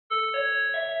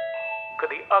Could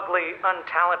the ugly,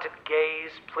 untalented gays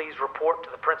please report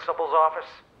to the principal's office?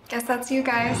 Guess that's you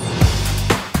guys.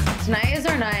 Tonight is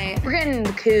our night. We're getting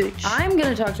the cooch. I'm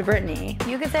gonna talk to Brittany.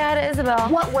 You can say hi to Isabel.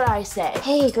 What would I say?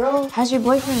 Hey, girl, how's your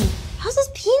boyfriend? How's his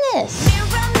penis?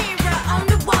 Mirror, mirror on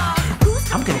the wall.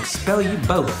 I'm gonna expel you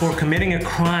both for committing a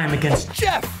crime against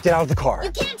Jeff. Get out of the car.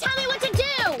 You can't tell me what to do!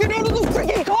 Get out of the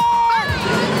freaking car!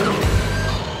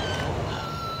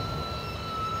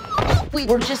 We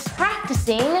were just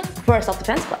practicing for a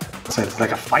self-defense club. So it's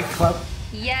like a fight club?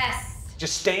 Yes.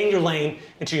 Just stay in your lane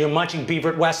until you're munching beaver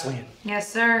at Wesleyan. Yes,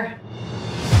 sir.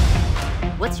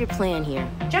 What's your plan here?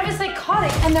 Jeff is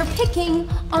psychotic. And they're picking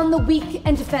on the weak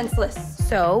and defenseless.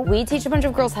 So we teach a bunch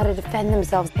of girls how to defend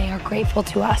themselves. They are grateful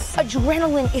to us.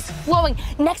 Adrenaline is flowing.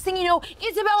 Next thing you know,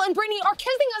 Isabel and Brittany are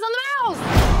kissing us on the mouth.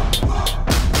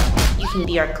 You can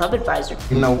be our club advisor.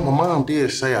 You know, my mom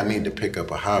did say I need to pick up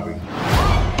a hobby.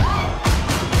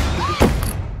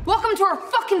 Welcome to our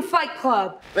fucking fight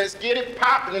club. Let's get it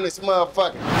popping in this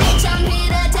motherfucker. Bitch, I'm here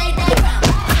to take that crown.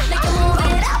 Make a move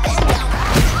it up and down.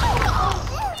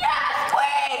 Yes,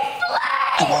 queen, slay!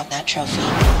 I want that trophy.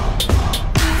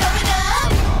 Coming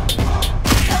up.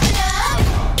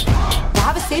 To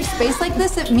have a safe space like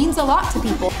this, it means a lot to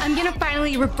people. I'm gonna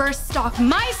finally reverse stalk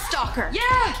my stalker.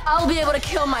 Yeah! I'll be able to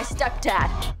kill my stepdad.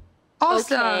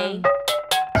 Awesome.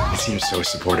 It seems so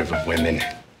supportive of women,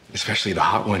 especially the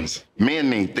hot ones. Men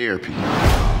need therapy.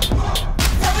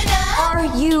 Are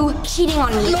you cheating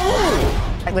on me? No!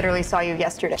 I literally saw you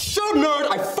yesterday. So nerd,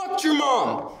 I fucked your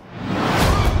mom!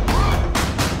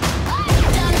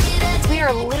 We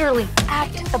are literally at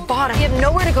the bottom. We have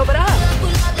nowhere to go but up.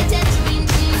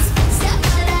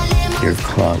 Your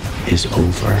club is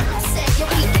over.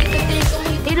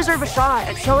 They deserve a shot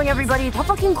at showing everybody how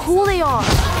fucking cool they are.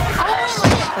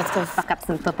 Let's go fuck up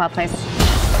some football players.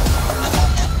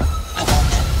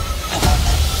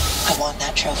 I want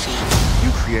that trophy.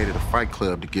 You created a fight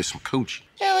club to get some coochie.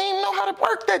 You don't even know how to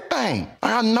work that thing.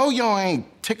 I know y'all ain't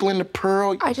tickling the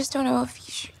pearl. I just don't know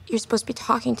if you're supposed to be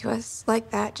talking to us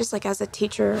like that, just like as a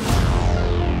teacher.